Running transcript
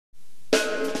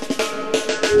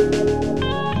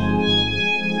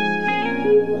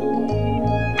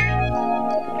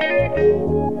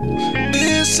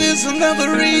of a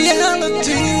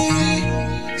reality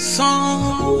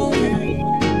song.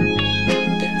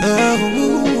 Oh,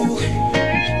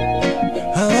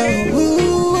 oh,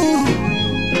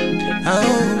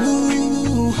 oh.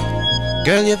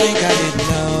 Girl, you think I didn't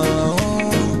know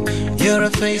you're a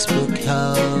Facebook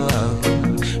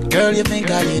hoe? Girl, you think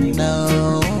I didn't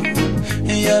know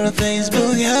you're a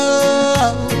Facebook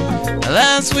hoe?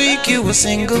 Last week you were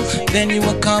single, then you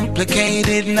were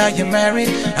complicated, now you're married.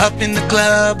 Up in the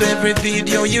club, every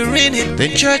video you're in it.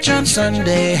 Then church on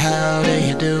Sunday, how do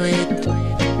you do it?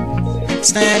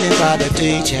 Standing by the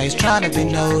DJs, trying to be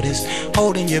noticed,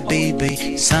 holding your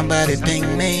BB, somebody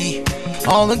ping me.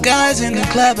 All the guys in the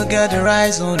club have got their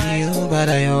eyes on you, but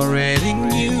I already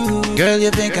knew. Girl,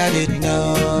 you think I didn't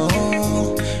know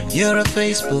you're a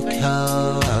Facebook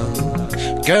hoe?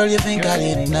 Girl, you think I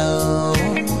didn't know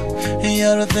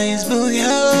you're a Facebook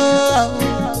hoe?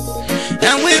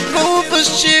 And we both are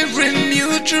sharing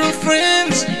mutual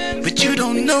friends, but you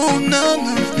don't know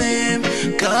none of them.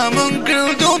 Come on,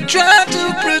 girl, don't try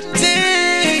to pretend.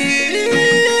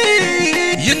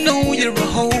 You know you're a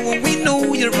hoe, and we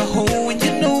know you're a hoe, and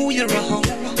you know you're a hoe.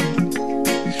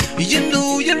 You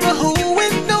know you're a hoe,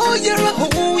 and know you're a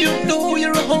hoe, you know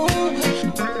you're a hoe.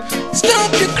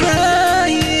 Stop your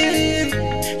crying,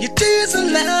 your tears are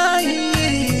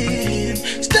lying.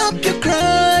 Stop your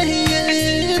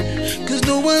crying, 'cause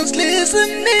no one's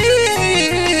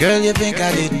listening. Girl, you think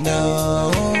I didn't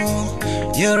know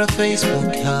you're a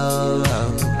Facebook hoe?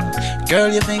 Girl,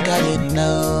 you think I didn't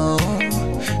know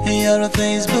you're a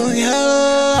Facebook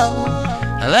hoe?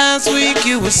 Last week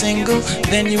you were single,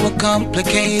 then you were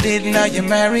complicated, now you're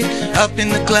married. Up in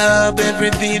the club,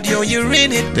 every video you're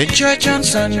in it. Then church on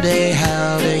Sunday,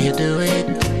 how do you do it?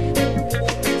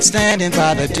 Standing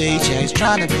by the DJs,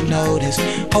 trying to be noticed,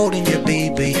 holding your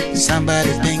BB,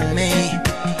 somebody ping me.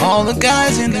 All the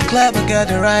guys in the club have got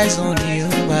their eyes on you,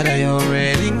 but I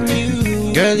already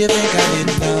knew. Girl, you think I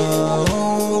didn't know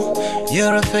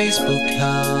you're a Facebook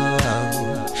hoe?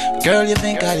 Girl, you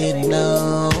think I didn't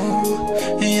know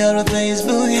you're a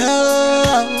Facebook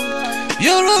hoe?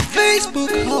 You're a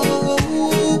Facebook hoe.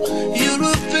 You're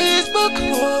a Facebook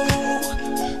hoe.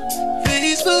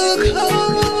 Facebook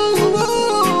hoe.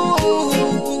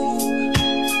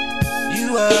 You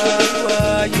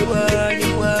are.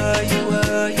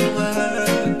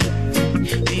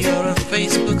 You're a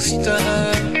Facebook star.